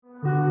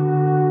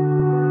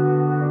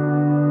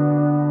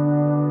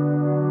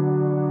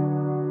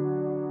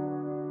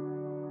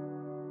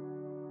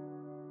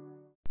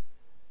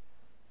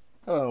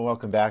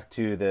Welcome back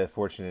to the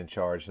Fortune in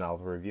Charge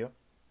novel review.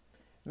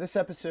 In this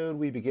episode,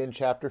 we begin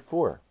Chapter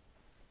 4.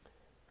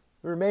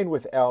 We remain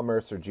with Al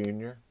Mercer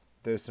Jr.,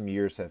 though some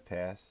years have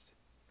passed.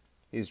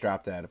 He's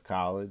dropped out of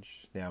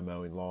college, now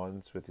mowing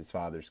lawns with his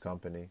father's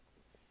company,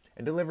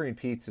 and delivering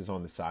pizzas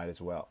on the side as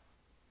well.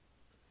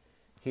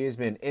 He has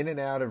been in and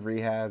out of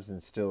rehabs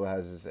and still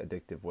has his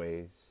addictive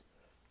ways,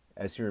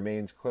 as he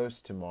remains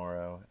close to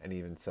Morrow and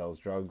even sells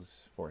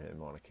drugs for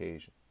him on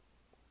occasion.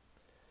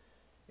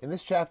 In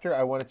this chapter,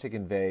 I wanted to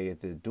convey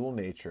the dual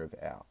nature of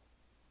Al.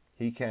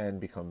 He can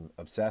become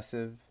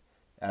obsessive,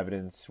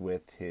 evidenced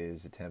with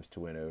his attempts to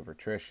win over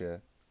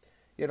Tricia,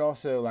 yet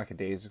also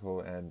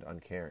lackadaisical and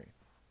uncaring.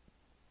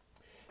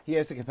 He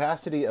has the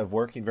capacity of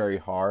working very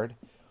hard,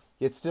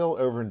 yet still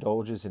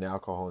overindulges in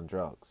alcohol and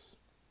drugs.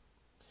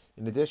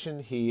 In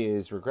addition, he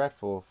is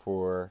regretful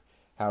for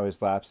how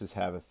his lapses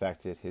have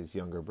affected his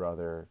younger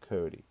brother,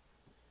 Cody.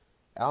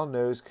 Al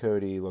knows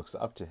Cody looks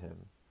up to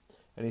him,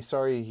 and he's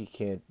sorry he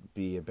can't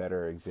be a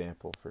better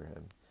example for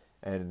him,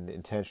 and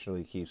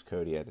intentionally keeps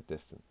Cody at a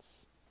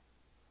distance.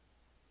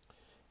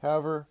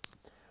 However,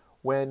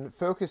 when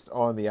focused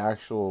on the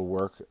actual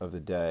work of the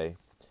day,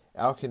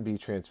 Al can be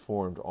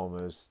transformed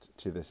almost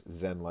to this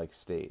Zen-like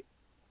state.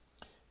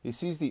 He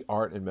sees the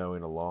art in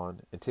mowing a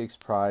lawn and takes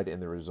pride in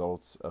the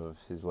results of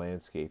his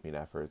landscaping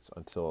efforts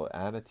until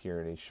Anna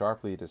Tierney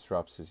sharply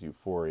disrupts his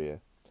euphoria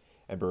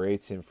and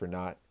berates him for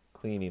not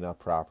cleaning up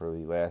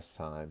properly last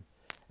time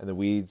and the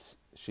weeds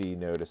she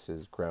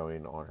notices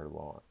growing on her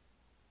lawn.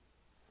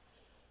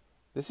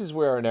 This is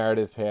where our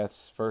narrative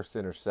paths first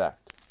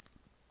intersect.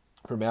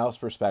 From Al's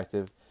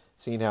perspective,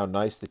 seeing how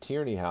nice the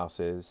Tierney house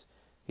is,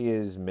 he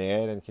is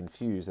mad and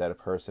confused that a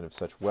person of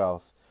such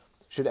wealth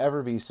should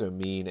ever be so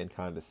mean and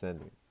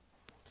condescending.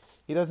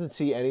 He doesn't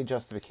see any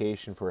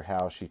justification for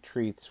how she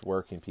treats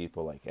working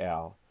people like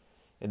Al,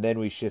 and then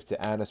we shift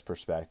to Anna's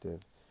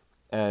perspective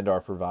and are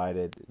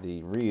provided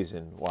the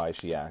reason why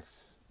she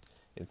acts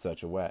in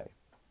such a way.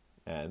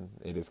 And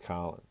it is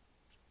Colin.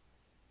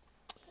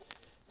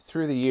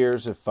 Through the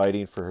years of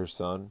fighting for her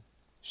son,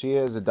 she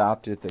has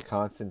adopted the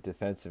constant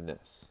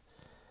defensiveness.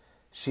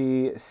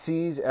 She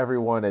sees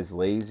everyone as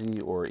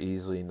lazy or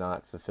easily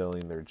not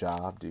fulfilling their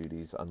job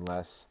duties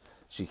unless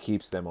she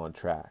keeps them on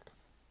track.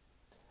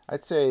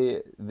 I'd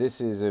say this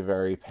is a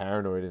very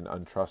paranoid and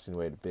untrusting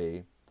way to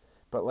be,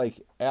 but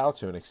like Al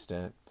to an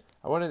extent,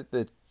 I wanted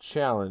the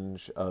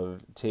challenge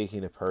of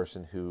taking a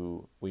person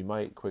who we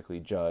might quickly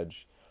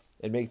judge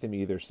and make them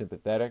either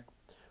sympathetic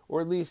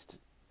or at least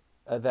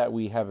that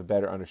we have a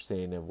better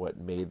understanding of what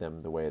made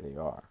them the way they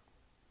are.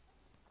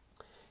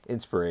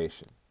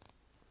 Inspiration.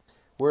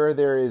 Where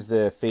there is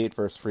the fate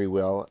versus free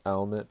will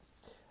element,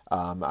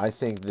 I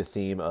think the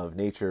theme of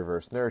nature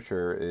versus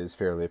nurture is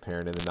fairly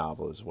apparent in the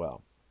novel as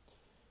well.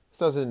 This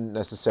doesn't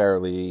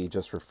necessarily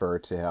just refer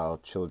to how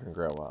children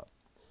grow up.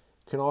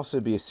 It can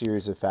also be a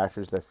series of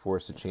factors that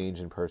force a change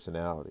in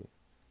personality.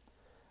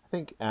 I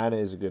think Anna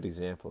is a good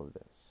example of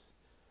this.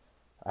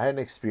 I had an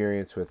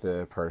experience with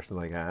a person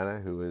like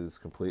Anna who was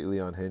completely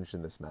unhinged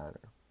in this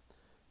matter,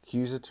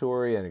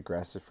 accusatory and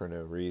aggressive for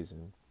no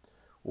reason,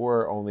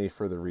 or only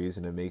for the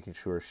reason of making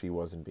sure she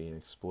wasn't being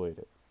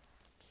exploited.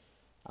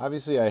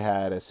 Obviously, I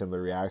had a similar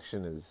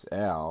reaction as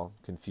Al,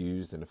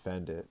 confused and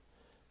offended,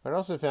 but I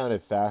also found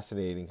it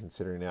fascinating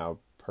considering how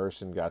a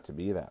person got to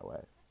be that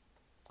way.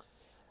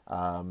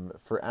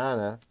 For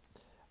Anna,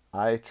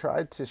 I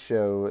tried to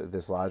show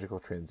this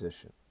logical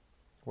transition.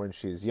 When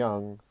she is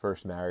young,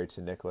 first married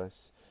to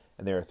Nicholas,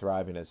 and they are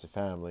thriving as a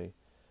family,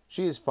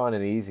 she is fun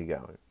and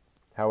easygoing.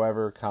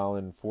 However,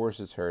 Colin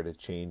forces her to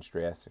change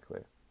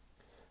drastically.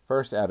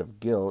 First out of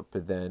guilt,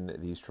 but then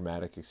these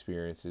traumatic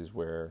experiences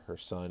where her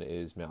son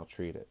is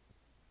maltreated.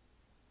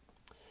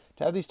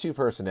 To have these two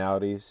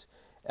personalities,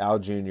 Al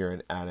Jr.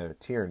 and Anna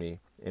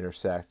Tierney,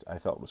 intersect, I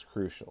felt was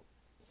crucial.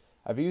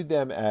 I viewed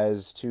them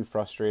as two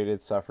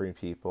frustrated, suffering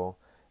people,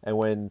 and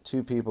when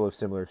two people of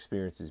similar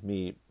experiences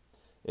meet,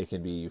 it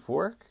can be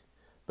euphoric,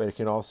 but it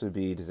can also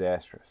be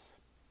disastrous.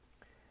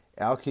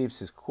 Al keeps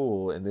his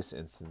cool in this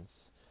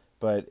instance,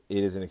 but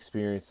it is an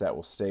experience that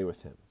will stay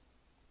with him.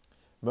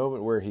 A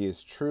moment where he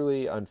is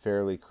truly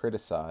unfairly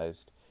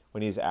criticized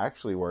when he is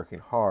actually working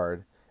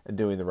hard and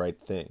doing the right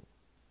thing.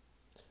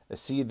 A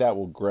seed that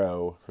will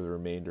grow for the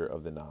remainder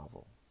of the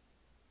novel.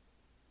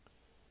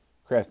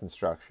 Craft and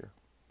structure.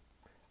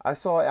 I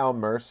saw Al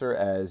Mercer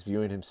as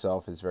viewing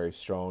himself as very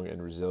strong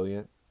and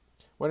resilient,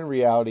 when in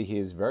reality he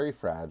is very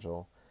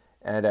fragile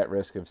and at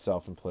risk of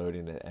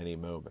self-imploding at any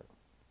moment.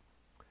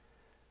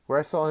 Where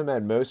I saw him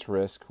at most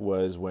risk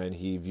was when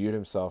he viewed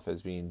himself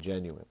as being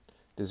genuine,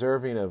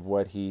 deserving of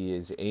what he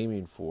is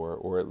aiming for,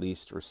 or at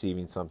least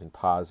receiving something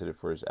positive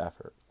for his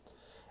effort,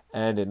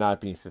 and it not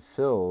being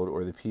fulfilled,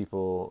 or the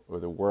people or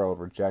the world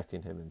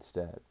rejecting him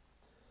instead.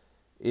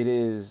 It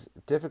is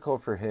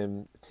difficult for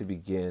him to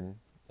begin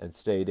and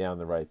stay down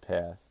the right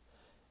path,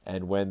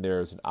 and when there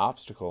is an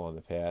obstacle on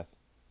the path,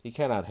 he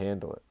cannot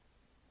handle it.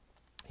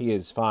 He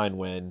is fine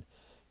when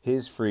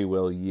his free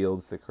will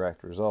yields the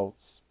correct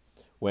results,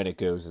 when it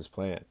goes as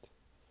planned.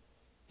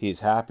 He is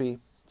happy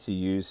to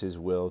use his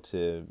will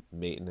to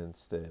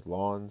maintenance the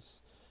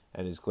lawns,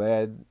 and is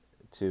glad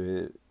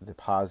to the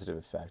positive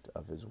effect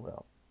of his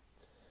will.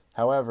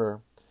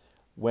 However,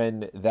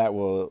 when that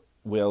will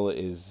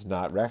is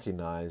not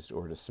recognized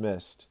or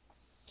dismissed,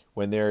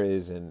 when there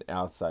is an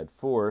outside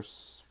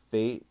force,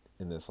 fate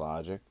in this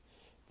logic,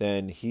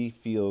 then he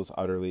feels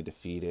utterly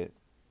defeated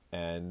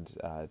and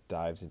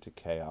dives into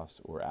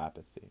chaos or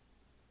apathy.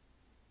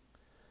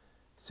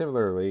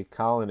 Similarly,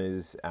 Colin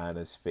is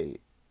Anna's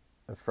fate,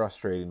 a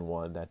frustrating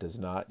one that does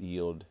not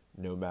yield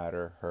no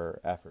matter her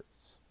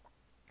efforts.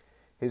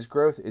 His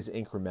growth is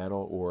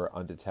incremental or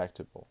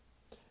undetectable.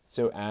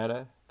 So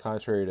Anna,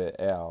 contrary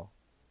to Al,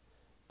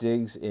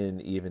 digs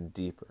in even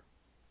deeper.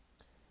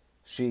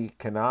 She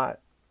cannot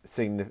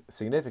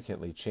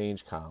significantly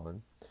change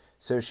Colin,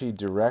 so she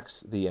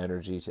directs the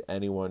energy to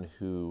anyone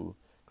who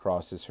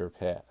crosses her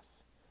path,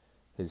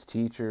 his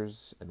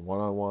teachers and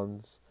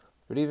one-on-ones,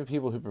 but even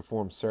people who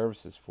perform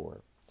services for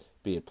her,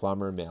 be it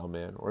plumber,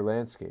 mailman, or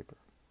landscaper.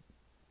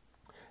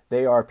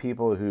 They are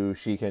people who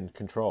she can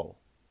control.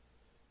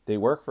 They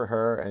work for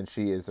her and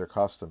she is their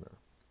customer.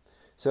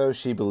 So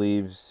she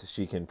believes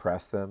she can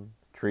press them,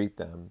 treat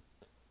them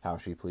how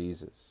she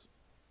pleases.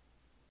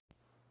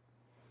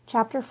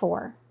 Chapter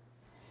 4.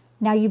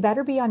 Now you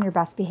better be on your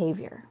best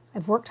behavior.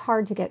 I've worked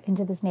hard to get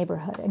into this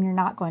neighborhood, and you're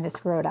not going to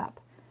screw it up.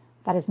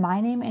 That is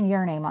my name and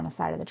your name on the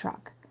side of the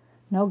truck.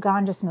 No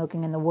ganja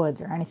smoking in the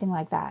woods or anything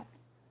like that.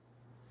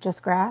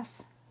 Just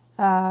grass?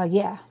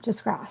 Yeah,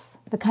 just grass.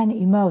 The kind that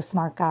you mow,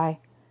 smart guy.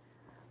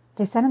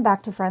 They sent him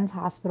back to Friends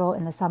Hospital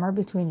in the summer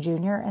between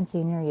junior and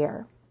senior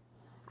year.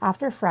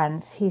 After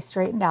Friends, he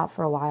straightened out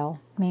for a while,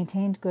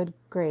 maintained good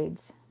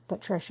grades,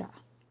 but Trisha.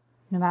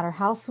 No matter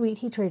how sweet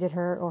he treated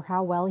her or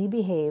how well he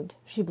behaved,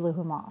 she blew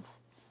him off.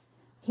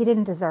 He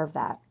didn't deserve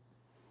that.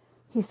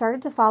 He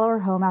started to follow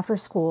her home after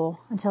school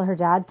until her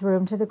dad threw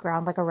him to the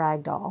ground like a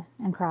rag doll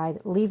and cried,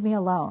 "Leave me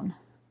alone."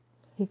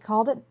 He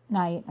called at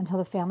night until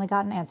the family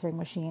got an answering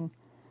machine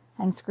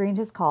and screened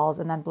his calls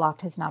and then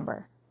blocked his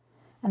number.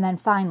 And then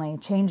finally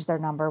changed their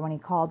number when he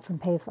called from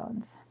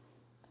payphones.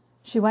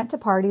 She went to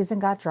parties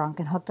and got drunk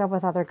and hooked up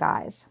with other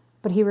guys,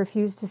 but he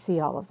refused to see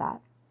all of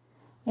that.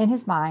 In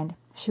his mind,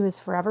 she was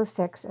forever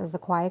fixed as the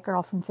quiet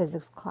girl from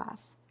physics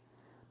class,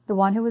 the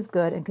one who was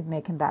good and could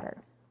make him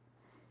better.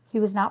 He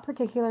was not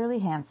particularly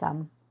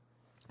handsome,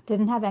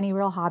 didn't have any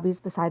real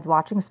hobbies besides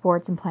watching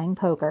sports and playing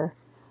poker,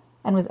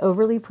 and was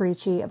overly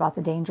preachy about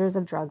the dangers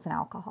of drugs and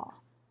alcohol.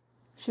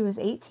 She was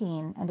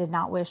 18 and did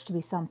not wish to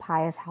be some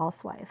pious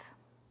housewife.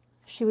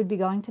 She would be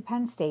going to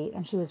Penn State,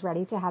 and she was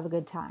ready to have a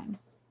good time.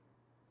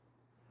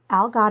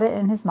 Al got it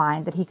in his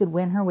mind that he could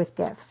win her with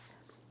gifts.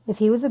 If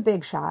he was a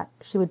big shot,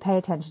 she would pay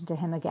attention to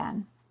him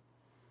again.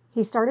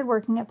 He started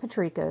working at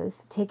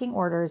Patrico's, taking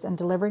orders and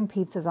delivering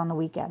pizzas on the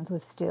weekends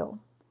with Stu.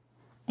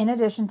 In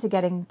addition to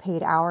getting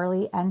paid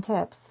hourly and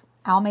tips,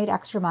 Al made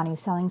extra money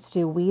selling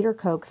Stu weed or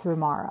coke through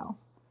Morrow.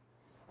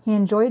 He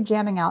enjoyed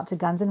jamming out to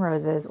Guns N'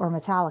 Roses or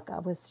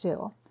Metallica with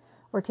Stu,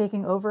 or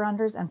taking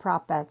over-unders and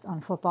prop bets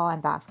on football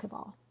and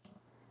basketball.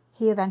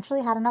 He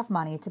eventually had enough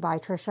money to buy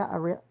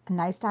Trisha a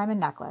nice diamond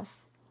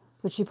necklace,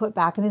 which he put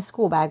back in his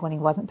school bag when he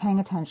wasn't paying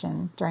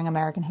attention during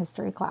American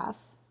history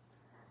class.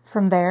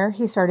 From there,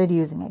 he started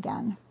using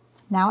again,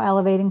 now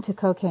elevating to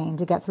cocaine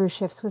to get through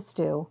shifts with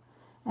Stu,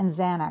 and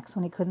Xanax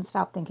when he couldn't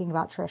stop thinking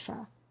about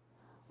Trisha,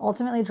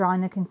 ultimately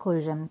drawing the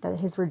conclusion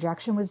that his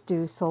rejection was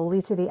due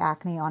solely to the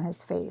acne on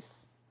his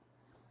face.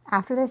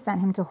 After they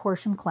sent him to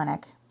Horsham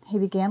Clinic, he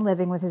began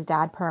living with his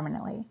dad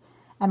permanently,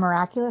 and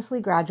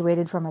miraculously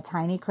graduated from a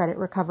tiny credit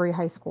recovery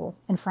high school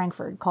in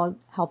Frankfurt called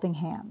Helping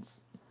Hands.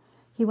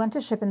 He went to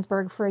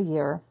Shippensburg for a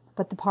year,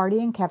 but the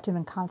partying kept him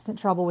in constant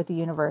trouble with the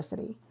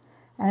university,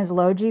 and his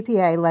low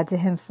GPA led to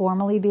him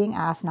formally being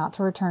asked not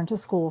to return to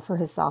school for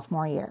his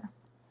sophomore year.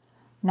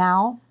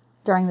 Now,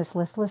 during this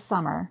listless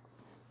summer,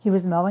 he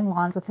was mowing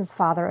lawns with his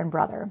father and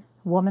brother,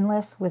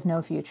 womanless with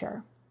no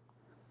future.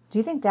 "Do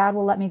you think Dad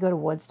will let me go to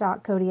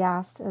Woodstock?" Cody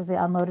asked as they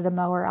unloaded a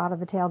mower out of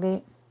the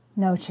tailgate.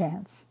 "No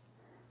chance."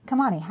 "Come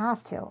on, he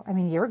has to. I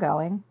mean, you're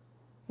going."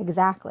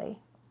 "Exactly.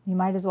 You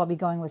might as well be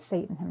going with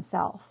Satan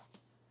himself."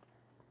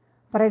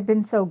 "But I've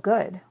been so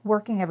good,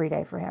 working every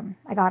day for him.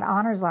 I got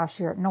honors last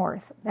year at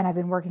North, and I've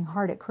been working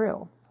hard at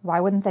Crew. Why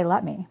wouldn't they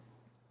let me?"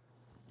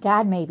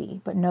 "Dad,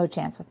 maybe, but no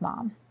chance with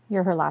Mom.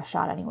 You're her last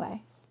shot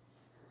anyway."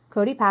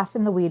 Cody passed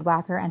him the weed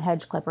whacker and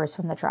hedge clippers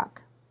from the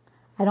truck.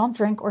 "I don't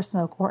drink or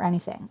smoke or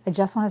anything. I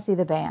just want to see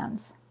the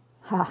bands."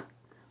 "Ha!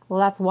 Well,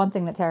 that's one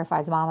thing that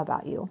terrifies Mom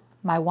about you.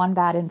 My one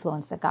bad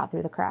influence that got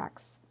through the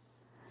cracks."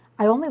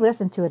 "I only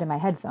listen to it in my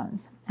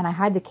headphones, and I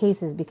hide the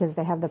cases because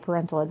they have the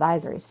parental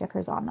advisory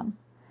stickers on them.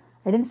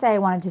 I didn't say I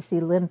wanted to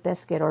see Limp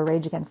Bizkit or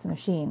Rage Against the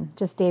Machine,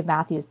 just Dave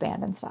Matthews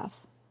Band and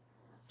stuff."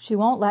 "She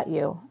won't let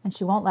you, and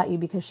she won't let you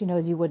because she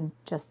knows you wouldn't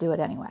just do it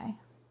anyway."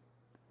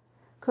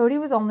 Cody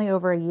was only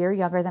over a year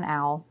younger than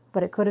Al,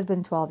 but it could have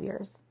been 12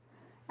 years.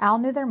 Al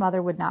knew their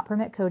mother would not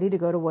permit Cody to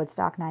go to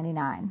Woodstock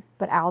 99,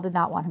 but Al did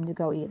not want him to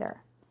go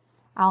either.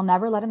 Al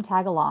never let him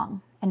tag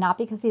along, and not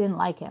because he didn't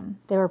like him.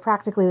 They were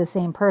practically the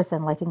same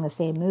person, liking the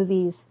same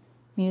movies,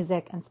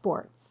 music, and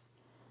sports.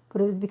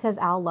 But it was because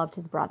Al loved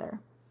his brother.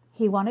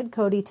 He wanted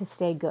Cody to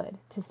stay good,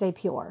 to stay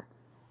pure,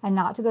 and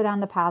not to go down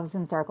the paths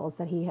and circles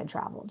that he had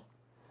traveled.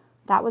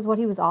 That was what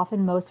he was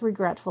often most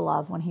regretful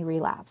of when he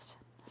relapsed,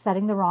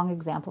 setting the wrong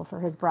example for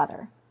his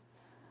brother.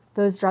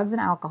 Those drugs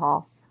and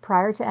alcohol,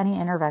 prior to any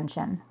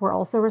intervention, were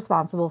also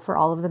responsible for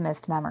all of the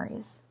missed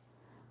memories.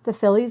 The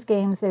Phillies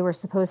games they were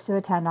supposed to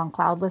attend on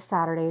cloudless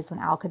Saturdays when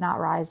Al could not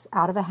rise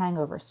out of a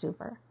hangover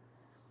stupor.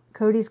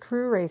 Cody's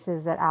crew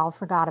races that Al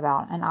forgot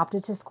about and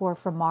opted to score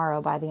from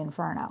Morrow by the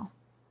Inferno.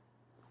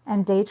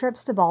 And day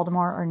trips to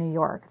Baltimore or New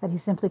York that he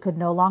simply could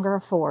no longer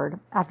afford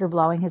after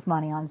blowing his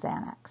money on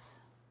Xanax.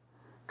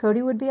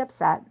 Cody would be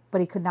upset,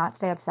 but he could not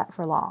stay upset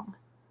for long.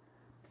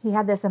 He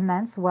had this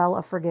immense well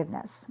of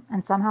forgiveness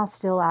and somehow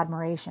still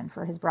admiration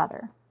for his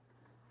brother.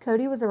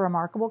 Cody was a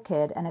remarkable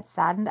kid, and it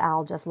saddened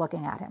Al just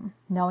looking at him,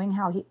 knowing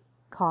how he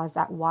caused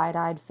that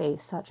wide-eyed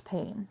face such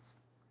pain.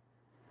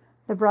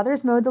 The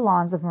brothers mowed the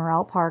lawns of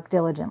Morrell Park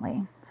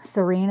diligently,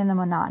 serene in the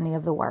monotony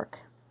of the work.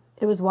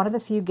 It was one of the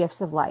few gifts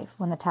of life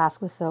when the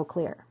task was so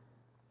clear.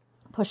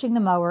 Pushing the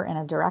mower in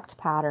a direct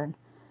pattern,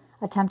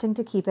 attempting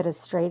to keep it as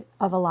straight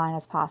of a line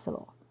as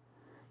possible.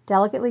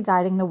 Delicately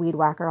guiding the weed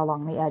whacker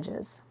along the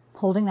edges,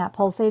 holding that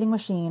pulsating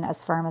machine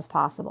as firm as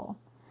possible.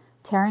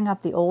 Tearing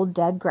up the old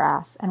dead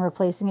grass and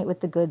replacing it with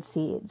the good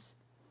seeds.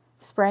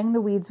 Spraying the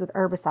weeds with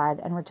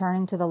herbicide and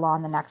returning to the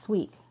lawn the next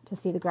week to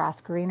see the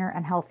grass greener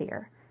and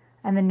healthier,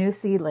 and the new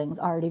seedlings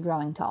already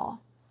growing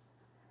tall.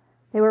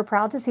 They were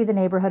proud to see the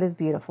neighborhood as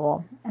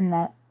beautiful, and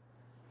that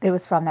it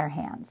was from their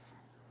hands.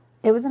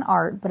 It was an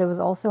art, but it was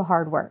also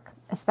hard work,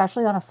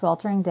 especially on a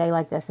sweltering day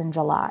like this in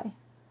July.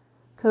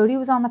 Cody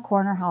was on the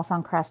corner house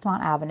on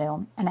Crestmont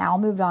Avenue, and Al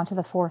moved on to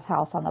the fourth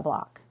house on the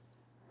block.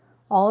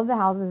 All of the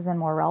houses in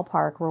Morrell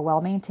Park were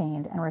well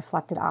maintained and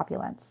reflected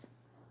opulence,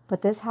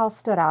 but this house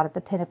stood out at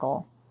the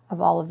pinnacle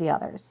of all of the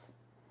others.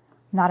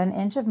 Not an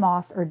inch of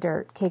moss or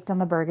dirt caked on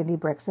the burgundy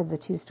bricks of the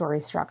two-story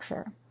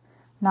structure.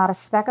 Not a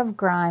speck of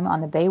grime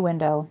on the bay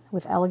window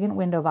with elegant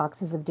window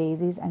boxes of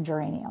daisies and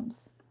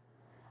geraniums.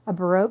 A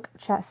Baroque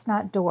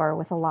chestnut door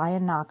with a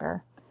lion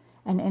knocker,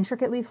 an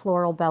intricately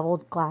floral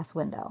beveled glass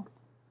window.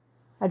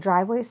 A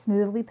driveway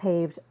smoothly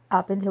paved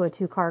up into a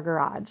two-car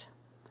garage.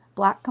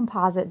 Black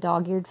composite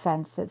dog-eared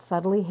fence that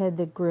subtly hid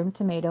the groomed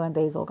tomato and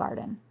basil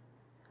garden.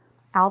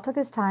 Al took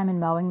his time in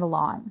mowing the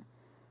lawn,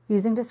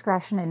 using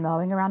discretion in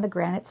mowing around the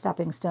granite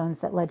stepping stones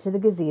that led to the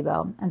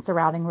gazebo and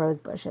surrounding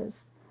rose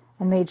bushes,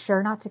 and made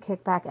sure not to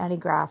kick back any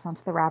grass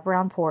onto the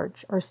wraparound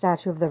porch or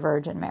statue of the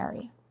Virgin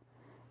Mary.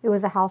 It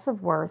was a house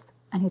of worth,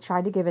 and he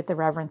tried to give it the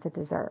reverence it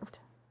deserved.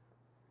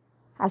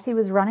 As he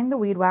was running the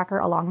weed whacker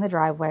along the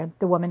driveway,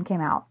 the woman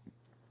came out.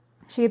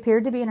 She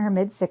appeared to be in her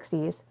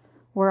mid-60s,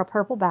 wore a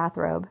purple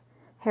bathrobe,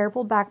 hair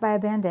pulled back by a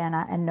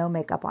bandana, and no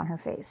makeup on her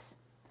face.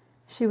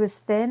 She was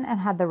thin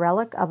and had the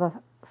relic of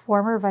a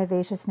former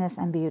vivaciousness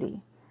and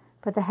beauty,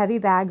 but the heavy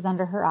bags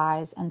under her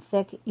eyes and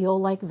thick,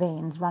 eel-like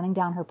veins running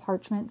down her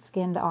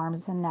parchment-skinned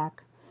arms and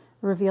neck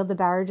revealed the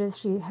barrages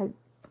she had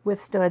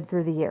withstood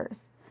through the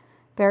years.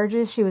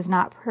 Barrages she was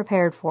not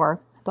prepared for,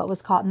 but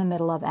was caught in the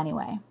middle of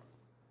anyway.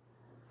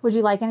 "Would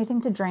you like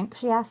anything to drink?"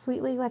 she asked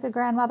sweetly, like a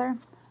grandmother.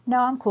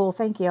 "No, I'm cool,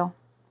 thank you."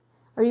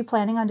 "Are you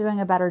planning on doing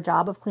a better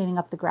job of cleaning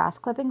up the grass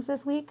clippings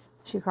this week?"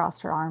 She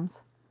crossed her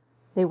arms.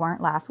 "They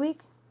weren't last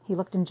week?" He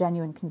looked in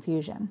genuine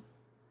confusion.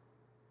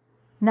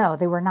 "No,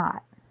 they were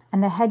not.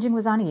 And the hedging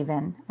was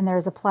uneven, and there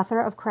is a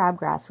plethora of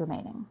crabgrass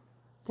remaining.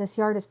 This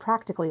yard is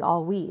practically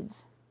all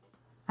weeds."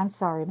 "I'm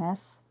sorry,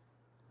 miss."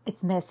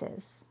 "It's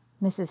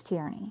Mrs.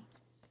 Tierney."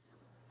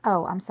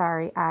 "Oh, I'm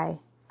sorry. I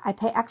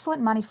pay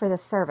excellent money for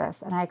this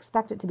service, and I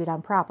expect it to be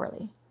done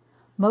properly.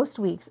 Most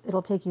weeks,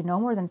 it'll take you no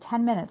more than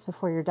 10 minutes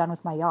before you're done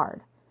with my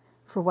yard.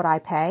 For what I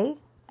pay,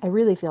 I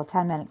really feel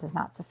 10 minutes is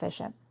not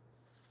sufficient."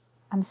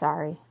 "I'm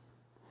sorry.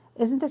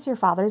 Isn't this your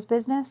father's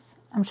business?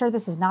 I'm sure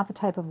this is not the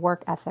type of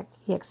work ethic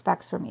he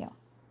expects from you."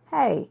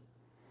 "Hey,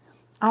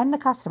 I'm the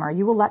customer.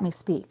 You will let me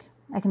speak.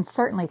 I can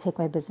certainly take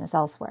my business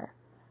elsewhere.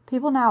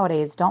 People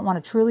nowadays don't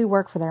want to truly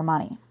work for their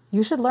money.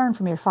 You should learn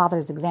from your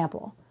father's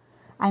example.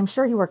 I'm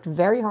sure he worked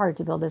very hard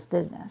to build this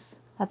business.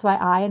 That's why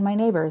I and my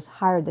neighbors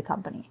hired the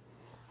company.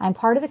 I'm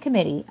part of the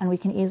committee, and we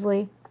can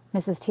easily—"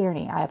 "Mrs.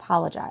 Tierney, I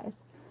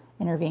apologize,"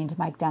 intervened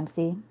Mike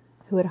Dempsey,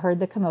 who had heard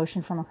the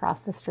commotion from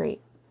across the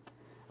street.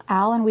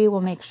 "Al and we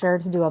will make sure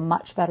to do a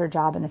much better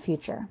job in the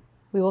future.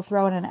 We will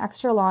throw in an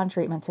extra lawn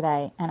treatment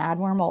today and add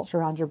more mulch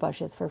around your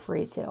bushes for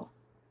free, too."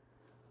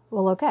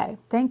 "Well, okay,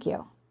 thank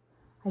you.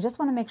 I just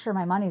want to make sure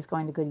my money's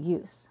going to good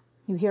use.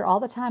 You hear all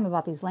the time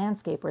about these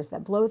landscapers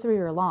that blow through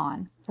your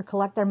lawn or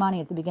collect their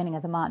money at the beginning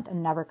of the month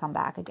and never come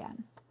back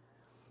again.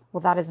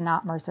 Well, that is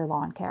not Mercer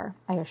Lawn Care,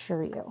 I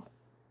assure you."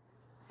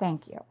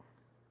 "Thank you."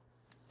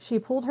 She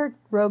pulled her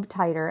robe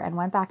tighter and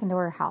went back into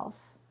her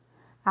house.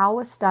 Al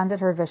was stunned at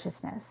her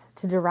viciousness,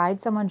 to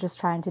deride someone just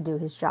trying to do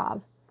his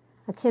job.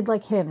 A kid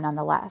like him,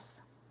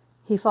 nonetheless.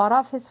 He fought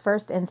off his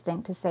first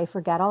instinct to say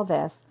forget all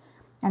this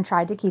and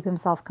tried to keep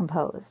himself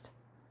composed.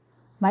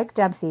 Mike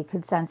Dempsey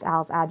could sense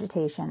Al's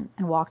agitation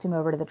and walked him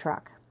over to the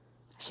truck.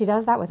 She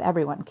does that with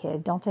everyone,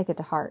 kid. Don't take it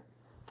to heart.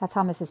 That's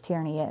how Mrs.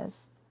 Tierney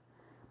is.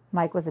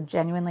 Mike was a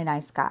genuinely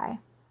nice guy.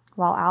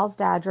 While Al's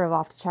dad drove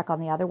off to check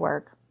on the other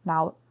work,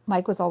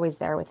 Mike was always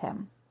there with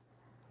him.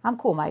 I'm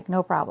cool, Mike,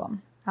 no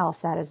problem, Al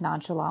said as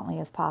nonchalantly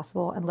as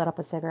possible and lit up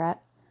a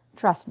cigarette.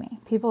 Trust me,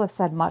 people have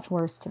said much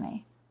worse to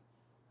me.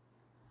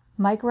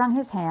 Mike wrung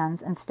his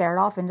hands and stared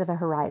off into the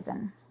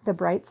horizon, the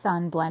bright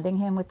sun blending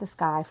him with the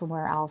sky from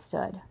where Al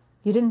stood.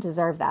 You didn't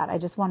deserve that. I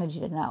just wanted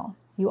you to know.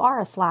 You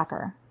are a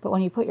slacker, but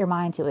when you put your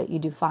mind to it, you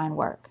do fine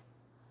work.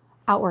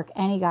 Outwork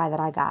any guy that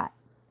I got.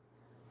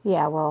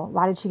 Yeah, well,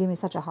 why did she give me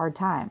such a hard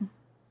time?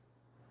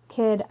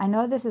 Kid, I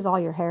know this is all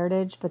your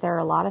heritage, but there are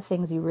a lot of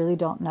things you really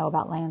don't know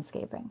about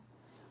landscaping.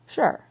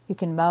 Sure, you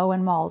can mow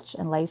and mulch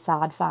and lay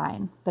sod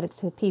fine, but it's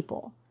the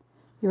people.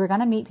 You are going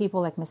to meet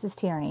people like Mrs.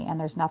 Tierney, and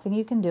there's nothing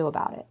you can do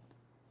about it.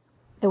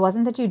 It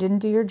wasn't that you didn't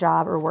do your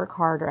job or work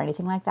hard or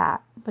anything like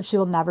that, but she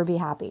will never be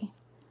happy.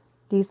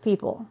 These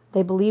people,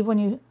 they believe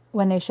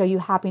when they show you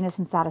happiness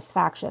and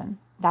satisfaction,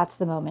 that's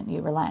the moment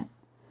you relent.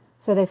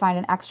 So they find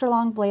an extra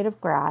long blade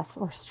of grass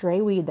or stray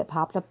weed that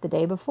popped up the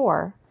day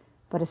before,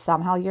 but is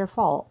somehow your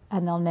fault,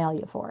 and they'll nail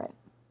you for it.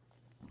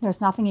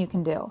 There's nothing you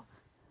can do.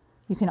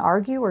 You can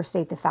argue or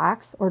state the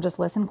facts, or just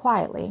listen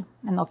quietly,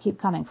 and they'll keep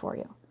coming for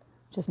you.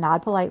 Just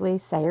nod politely,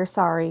 say you're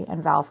sorry,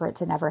 and vow for it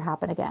to never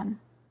happen again.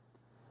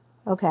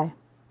 Okay.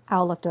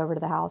 Al looked over to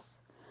the house.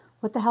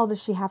 What the hell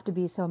does she have to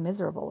be so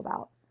miserable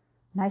about?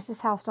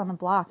 Nicest house on the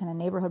block in a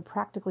neighborhood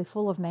practically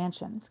full of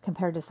mansions,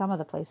 compared to some of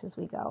the places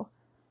we go.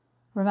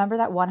 Remember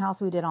that one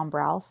house we did on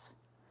Browse?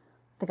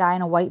 The guy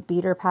in a white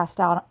beater passed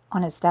out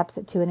on his steps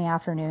at 2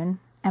 p.m,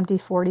 empty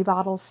 40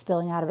 bottles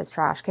spilling out of his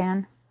trash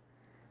can.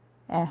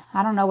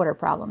 I don't know what her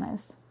problem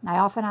is. I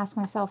often ask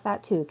myself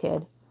that too,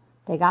 kid.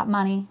 They got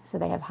money, so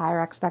they have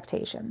higher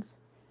expectations.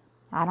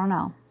 I don't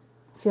know.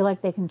 I feel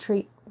like they can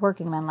treat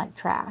working men like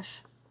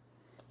trash.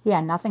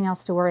 Yeah, nothing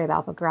else to worry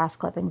about but grass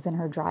clippings in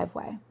her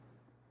driveway.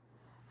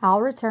 Al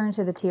returned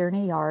to the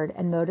Tierney yard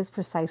and mowed as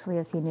precisely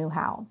as he knew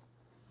how.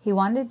 He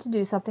wanted to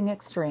do something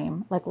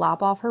extreme, like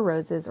lop off her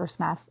roses or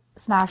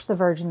smash the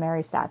Virgin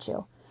Mary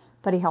statue,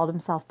 but he held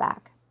himself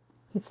back.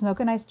 He'd smoke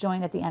a nice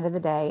joint at the end of the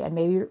day and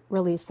maybe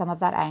release some of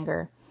that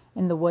anger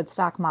in the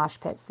Woodstock mosh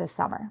pits this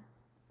summer.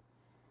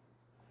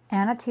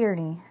 Anna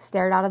Tierney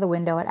stared out of the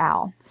window at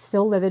Al,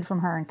 still livid from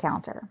her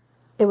encounter.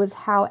 It was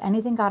how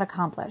anything got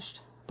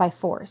accomplished, by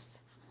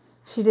force.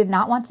 She did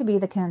not want to be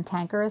the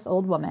cantankerous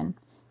old woman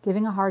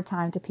giving a hard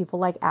time to people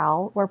like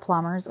Al or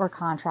plumbers or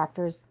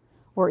contractors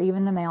or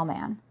even the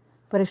mailman.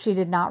 But if she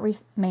did not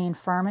remain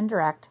firm and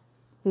direct,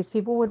 these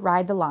people would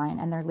ride the line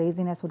and their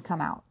laziness would come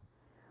out.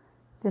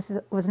 This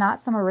was not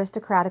some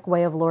aristocratic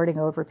way of lording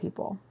over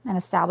people and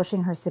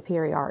establishing her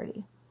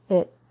superiority.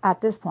 It,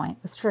 at this point,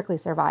 was strictly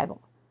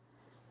survival.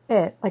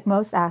 It, like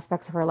most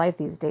aspects of her life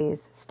these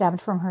days,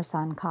 stemmed from her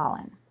son,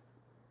 Colin.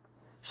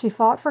 She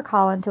fought for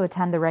Colin to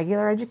attend the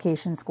regular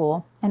education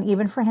school and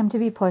even for him to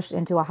be pushed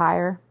into a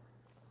higher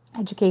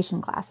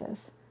education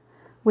classes.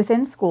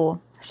 Within school,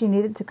 she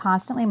needed to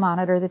constantly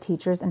monitor the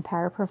teachers and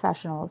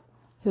paraprofessionals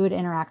who would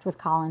interact with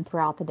Colin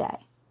throughout the day.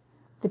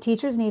 The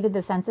teachers needed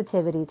the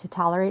sensitivity to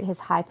tolerate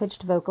his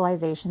high-pitched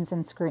vocalizations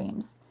and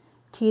screams,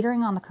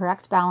 teetering on the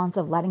correct balance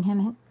of letting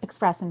him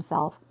express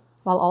himself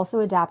while also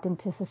adapting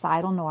to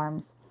societal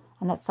norms,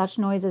 and that such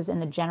noises in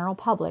the general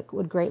public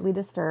would greatly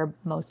disturb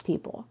most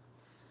people.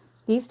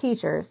 These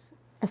teachers,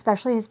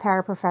 especially his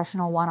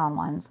paraprofessional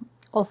one-on-ones,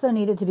 also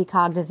needed to be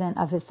cognizant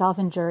of his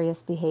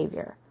self-injurious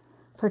behavior,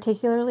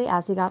 particularly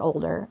as he got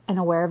older and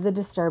aware of the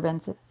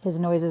disturbance his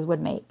noises would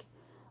make,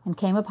 and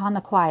came upon the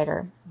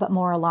quieter but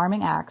more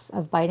alarming acts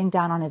of biting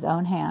down on his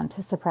own hand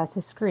to suppress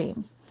his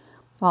screams,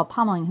 while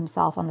pummeling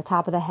himself on the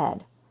top of the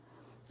head,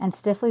 and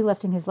stiffly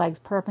lifting his legs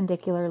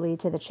perpendicularly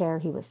to the chair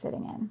he was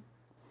sitting in.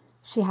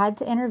 She had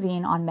to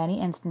intervene on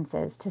many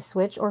instances to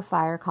switch or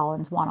fire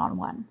Colin's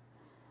one-on-one,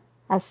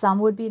 as some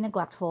would be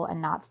neglectful and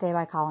not stay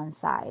by Colin's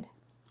side.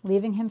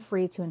 Leaving him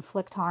free to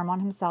inflict harm on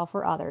himself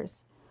or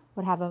others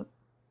would have a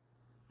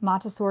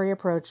Montessori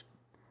approach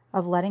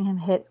of letting him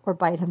hit or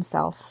bite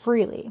himself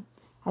freely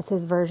as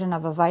his version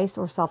of a vice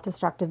or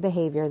self-destructive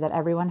behavior that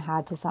everyone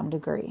had to some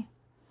degree.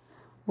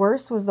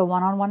 Worse was the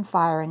one-on-one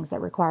firings that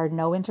required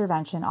no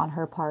intervention on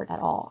her part at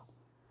all.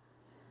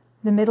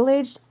 The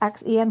middle-aged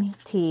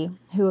ex-EMT,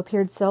 who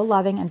appeared so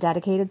loving and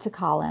dedicated to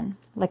Colin,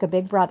 like a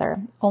big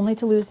brother, only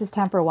to lose his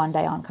temper one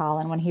day on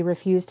Colin when he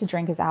refused to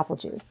drink his apple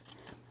juice,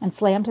 and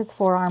slammed his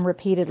forearm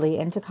repeatedly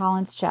into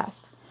Colin's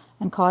chest,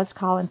 and caused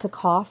Colin to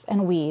cough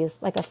and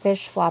wheeze like a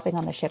fish flopping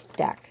on the ship's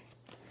deck.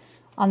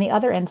 On the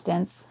other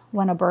instance,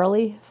 when a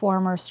burly,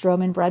 former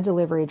Stroman bread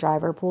delivery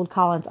driver pulled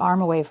Colin's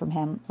arm away from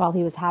him while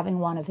he was having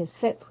one of his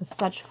fits with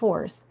such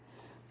force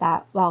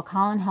that, while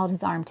Colin held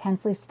his arm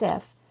tensely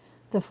stiff,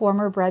 the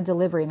former bread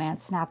delivery man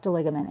snapped a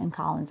ligament in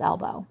Colin's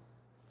elbow.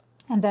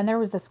 And then there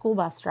was the school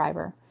bus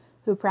driver,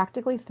 who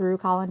practically threw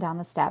Colin down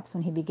the steps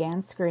when he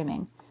began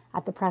screaming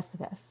at the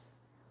precipice.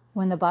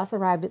 When the bus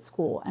arrived at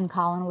school, and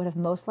Colin would have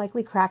most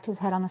likely cracked his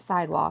head on the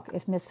sidewalk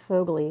if Miss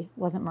Fogley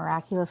wasn't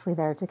miraculously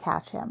there to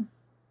catch him.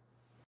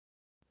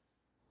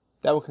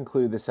 That will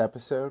conclude this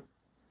episode.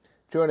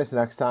 Join us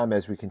next time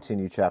as we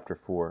continue Chapter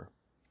 4.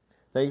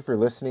 Thank you for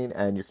listening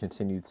and your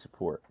continued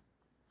support.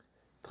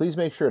 Please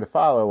make sure to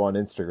follow on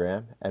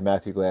Instagram at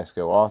Matthew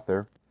Glasgow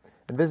Author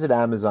and visit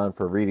Amazon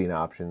for reading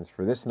options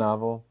for this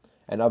novel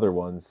and other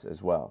ones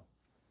as well.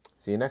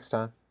 See you next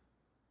time.